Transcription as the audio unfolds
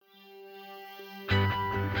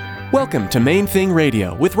Welcome to Main Thing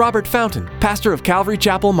Radio with Robert Fountain, pastor of Calvary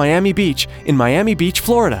Chapel, Miami Beach, in Miami Beach,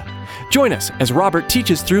 Florida. Join us as Robert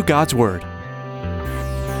teaches through God's Word.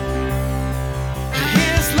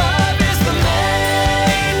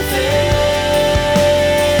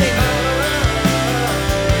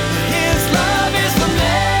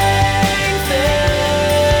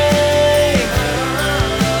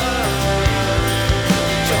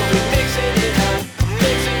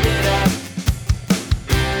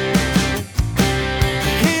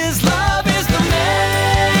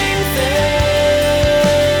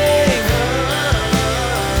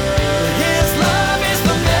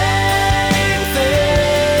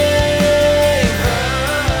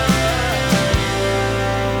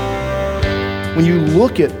 When you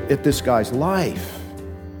look at this guy's life,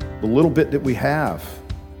 the little bit that we have,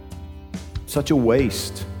 such a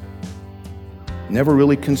waste. Never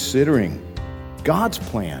really considering God's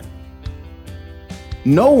plan.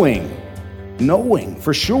 Knowing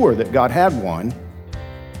for sure that God had one,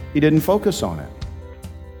 he didn't focus on it.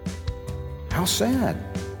 How sad.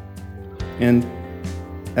 And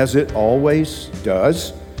as it always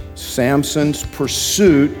does, Samson's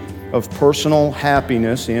pursuit of personal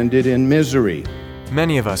happiness ended in misery.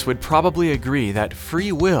 Many of us would probably agree that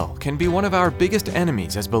free will can be one of our biggest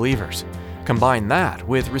enemies as believers. Combine that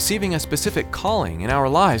with receiving a specific calling in our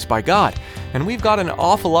lives by God, and we've got an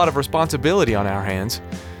awful lot of responsibility on our hands.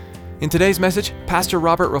 In today's message, Pastor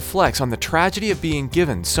Robert reflects on the tragedy of being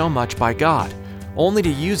given so much by God, only to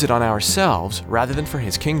use it on ourselves rather than for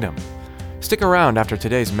His kingdom. Stick around after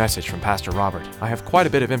today's message from Pastor Robert. I have quite a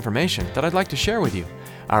bit of information that I'd like to share with you.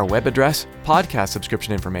 Our web address, podcast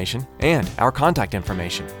subscription information, and our contact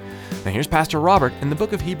information. Now here's Pastor Robert in the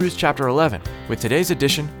book of Hebrews chapter 11 with today's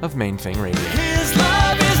edition of Main Thing Radio. His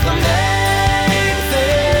love is the main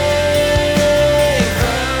thing.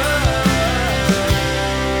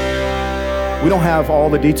 We don't have all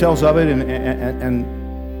the details of it,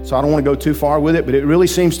 and so I don't want to go too far with it, but it really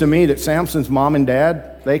seems to me that Samson's mom and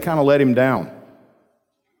dad, they kind of let him down.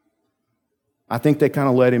 I think they kind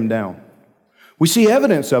of let him down. We see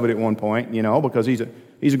evidence of it at one point, because he's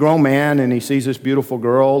a grown man and he sees this beautiful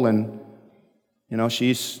girl and,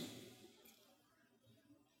 she's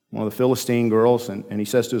one of the Philistine girls and he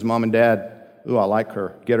says to his mom and dad, "Ooh, I like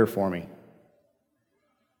her. Get her for me."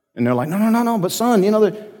 And they're like, No, but son,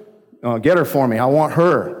 get her for me. I want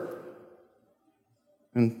her.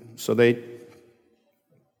 And so they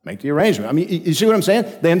make the arrangement. I mean, you see what I'm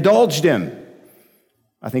saying? They indulged him.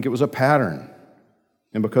 I think it was a pattern.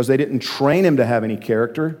 And because they didn't train him to have any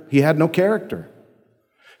character, he had no character.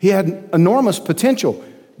 He had enormous potential.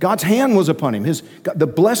 God's hand was upon him. The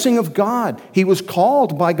blessing of God. He was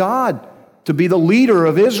called by God to be the leader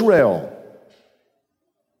of Israel.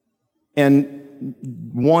 And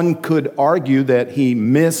one could argue that he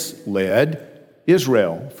misled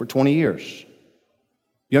Israel for 20 years.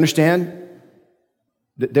 You understand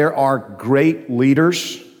that there are great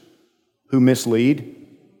leaders who mislead?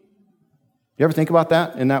 You ever think about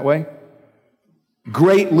that in that way?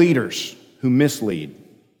 Great leaders who mislead.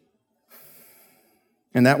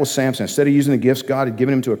 And that was Samson. Instead of using the gifts God had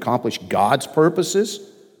given him to accomplish God's purposes,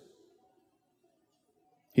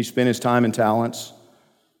 he spent his time and talents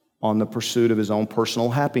on the pursuit of his own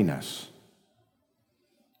personal happiness,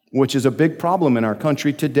 which is a big problem in our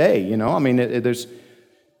country today. There's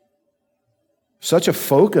such a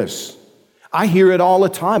focus. I hear it all the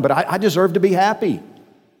time, but I deserve to be happy.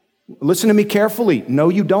 Listen to me carefully. No,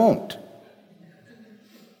 you don't.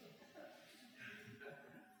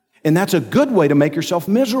 And that's a good way to make yourself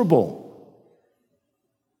miserable.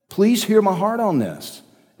 Please hear my heart on this.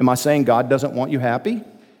 Am I saying God doesn't want you happy?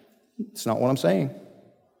 It's not what I'm saying.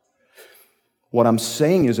 What I'm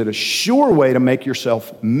saying is that a sure way to make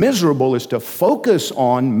yourself miserable is to focus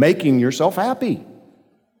on making yourself happy.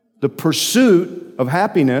 The pursuit of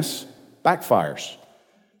happiness backfires.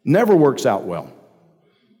 Never works out well.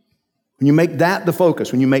 When you make that the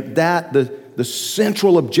focus, when you make that the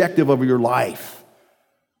central objective of your life,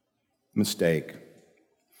 mistake.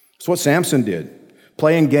 That's what Samson did.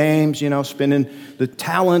 Playing games, spending the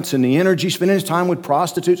talents and the energy, spending his time with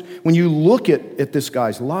prostitutes. When you look at this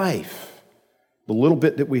guy's life, the little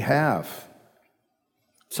bit that we have,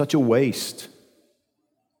 such a waste.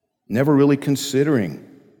 Never really considering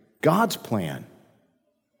God's plan.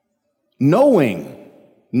 Knowing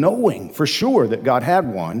for sure that God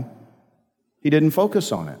had one, he didn't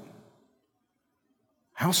focus on it.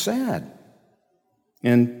 How sad.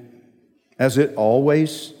 And as it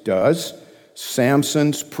always does,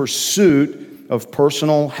 Samson's pursuit of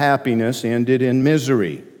personal happiness ended in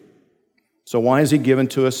misery. So why is he given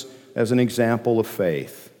to us as an example of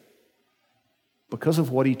faith? because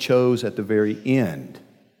of what he chose at the very end.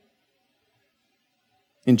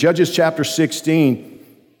 In Judges chapter 16,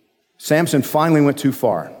 Samson finally went too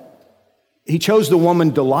far. He chose the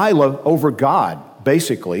woman Delilah over God,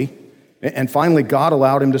 basically, and finally God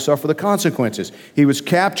allowed him to suffer the consequences. He was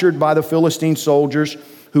captured by the Philistine soldiers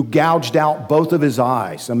who gouged out both of his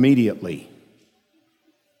eyes immediately.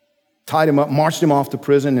 Tied him up, marched him off to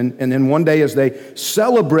prison, and then one day as they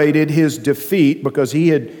celebrated his defeat, because he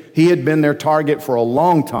had been their target for a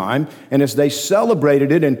long time, and as they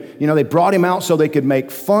celebrated it, and they brought him out so they could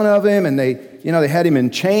make fun of him, and they had him in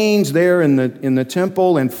chains there in the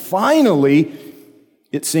temple, and finally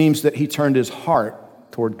it seems that he turned his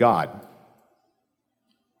heart toward God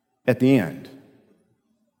at the end,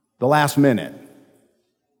 the last minute.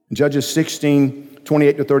 Judges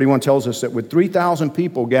 16:28-31 tells us that with 3,000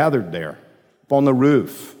 people gathered there up on the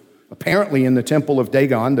roof, apparently in the temple of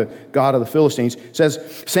Dagon, the god of the Philistines, says,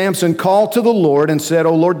 Samson called to the Lord and said,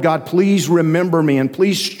 "O Lord God, please remember me and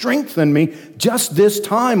please strengthen me just this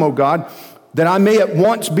time, O God, that I may at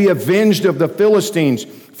once be avenged of the Philistines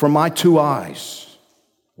for my 2 eyes."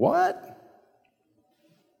 What?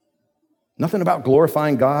 Nothing about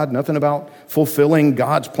glorifying God, nothing about fulfilling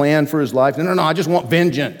God's plan for his life. No, I just want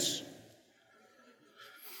vengeance.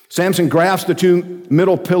 Samson grasped the 2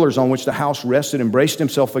 middle pillars on which the house rested and braced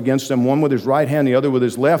himself against them, one with his right hand, the other with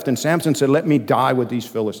his left. And Samson said, "Let me die with these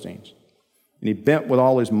Philistines." And he bent with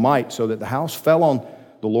all his might so that the house fell on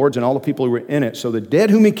the lords and all the people who were in it. So the dead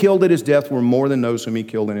whom he killed at his death were more than those whom he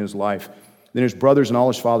killed in his life. Then his brothers and all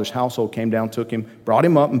his father's household came down, took him, brought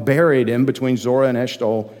him up, and buried him between Zorah and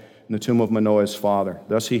Eshtaol in the tomb of Manoah his father.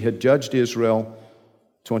 Thus he had judged Israel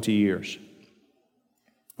 20 years.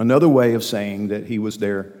 Another way of saying that he was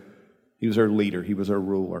their leader, he was their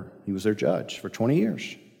ruler, he was their judge for 20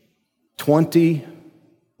 years. 20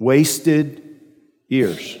 wasted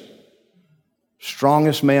years.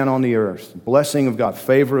 Strongest man on the earth, blessing of God,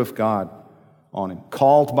 favor of God on him,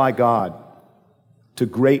 called by God to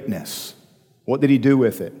greatness. What did he do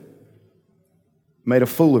with it? Made a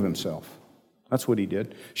fool of himself. That's what he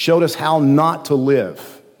did. Showed us how not to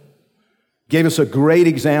live. Gave us a great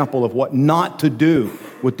example of what not to do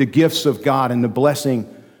with the gifts of God and the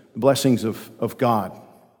blessings of God.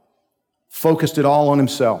 Focused it all on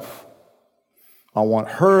himself. I want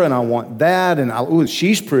her and I want that, and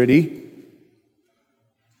she's pretty.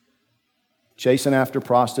 Chasing after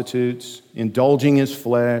prostitutes, indulging his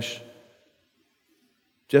flesh,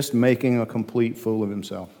 just making a complete fool of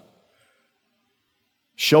himself.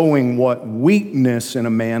 Showing what weakness in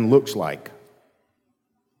a man looks like.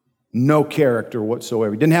 No character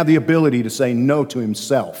whatsoever. He didn't have the ability to say no to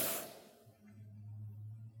himself.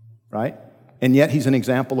 Right? And yet he's an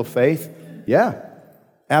example of faith? Yeah,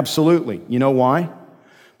 absolutely. You know why?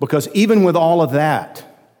 Because even with all of that,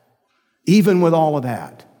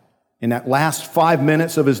 in that last 5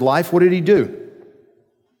 minutes of his life, what did he do?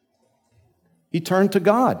 He turned to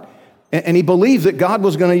God. And he believed that God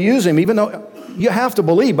was going to use him, even though you have to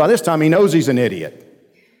believe by this time he knows he's an idiot.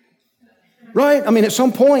 Right? I mean, at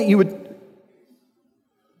some point you would...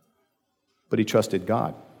 But he trusted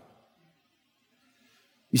God.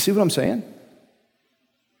 You see what I'm saying?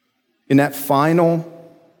 In that final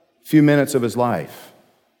few minutes of his life,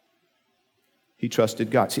 he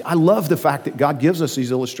trusted God. See, I love the fact that God gives us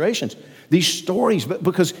these illustrations, these stories,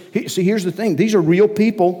 because, see, here's the thing. These are real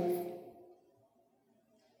people.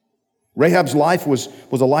 Rahab's life was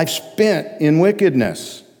a life spent in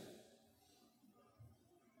wickedness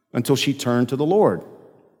until she turned to the Lord,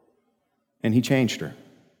 and he changed her.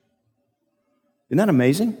 Isn't that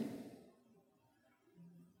amazing?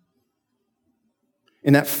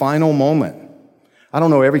 In that final moment, I don't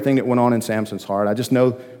know everything that went on in Samson's heart. I just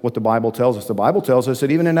know what the Bible tells us. The Bible tells us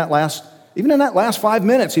that even in that last 5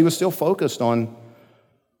 minutes, he was still focused on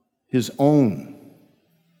his own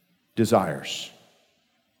desires.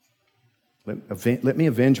 Let me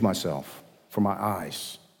avenge myself for my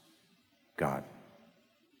eyes, God.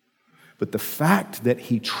 But the fact that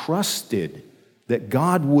he trusted that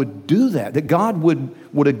God would do that God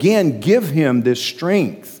would again give him this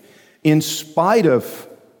strength in spite of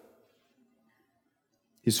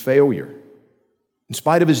his failure, in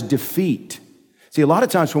spite of his defeat. See, a lot of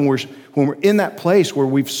times when we're in that place where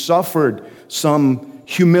we've suffered some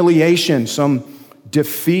humiliation, some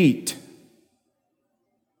defeat,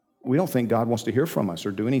 we don't think God wants to hear from us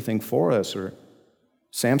or do anything for us. Or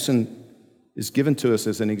Samson is given to us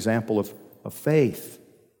as an example of faith,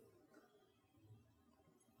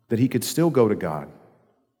 that he could still go to God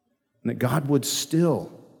and that God would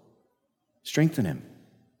still strengthen him.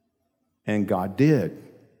 And God did.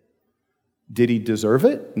 Did he deserve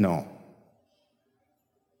it? No.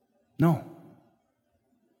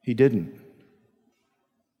 He didn't.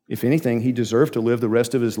 If anything, he deserved to live the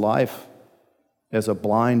rest of his life as a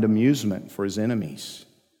blind amusement for his enemies.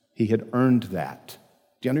 He had earned that.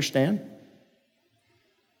 Do you understand?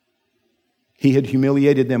 He had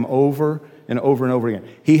humiliated them over and over and over again.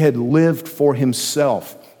 He had lived for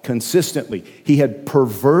himself consistently. He had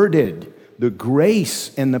perverted the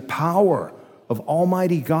grace and the power of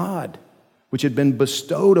Almighty God, which had been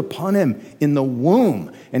bestowed upon him in the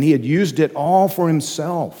womb, and he had used it all for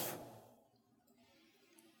himself.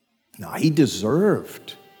 Now, he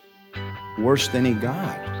deserved worse than he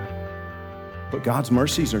got. But God's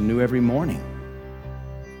mercies are new every morning.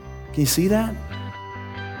 Can you see that?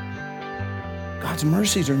 God's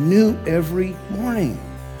mercies are new every morning.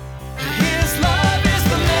 His love is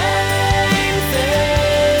the main thing.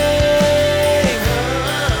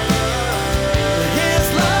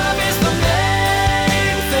 His love is the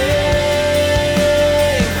main thing.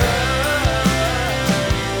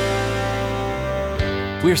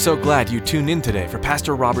 We are so glad you tuned in today for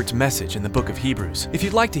Pastor Robert's message in the book of Hebrews. If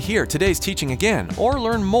you'd like to hear today's teaching again or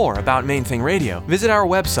learn more about Main Thing Radio, visit our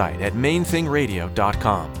website at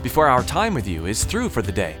mainthingradio.com. Before our time with you is through for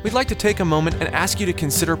the day, we'd like to take a moment and ask you to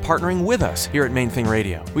consider partnering with us here at Main Thing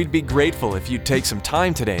Radio. We'd be grateful if you'd take some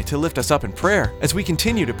time today to lift us up in prayer as we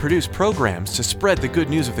continue to produce programs to spread the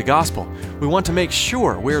good news of the gospel. We want to make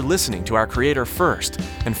sure we're listening to our Creator first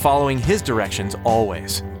and following His directions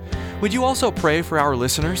always. Would you also pray for our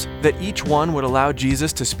listeners that each one would allow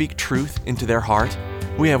Jesus to speak truth into their heart?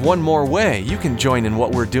 We have one more way you can join in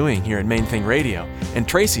what we're doing here at Main Thing Radio, and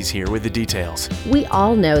Tracy's here with the details. We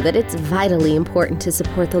all know that it's vitally important to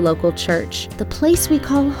support the local church, the place we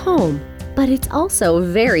call home. But it's also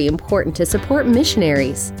very important to support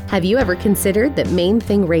missionaries. Have you ever considered that Main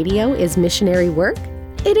Thing Radio is missionary work?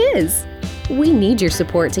 It is. We need your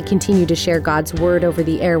support to continue to share God's Word over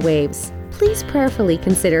the airwaves. Please prayerfully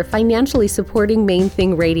consider financially supporting Main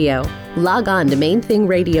Thing Radio. Log on to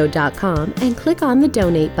mainthingradio.com and click on the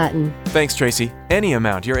donate button. Thanks, Tracy. Any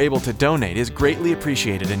amount you're able to donate is greatly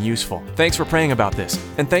appreciated and useful. Thanks for praying about this,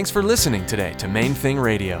 and thanks for listening today to Main Thing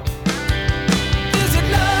Radio.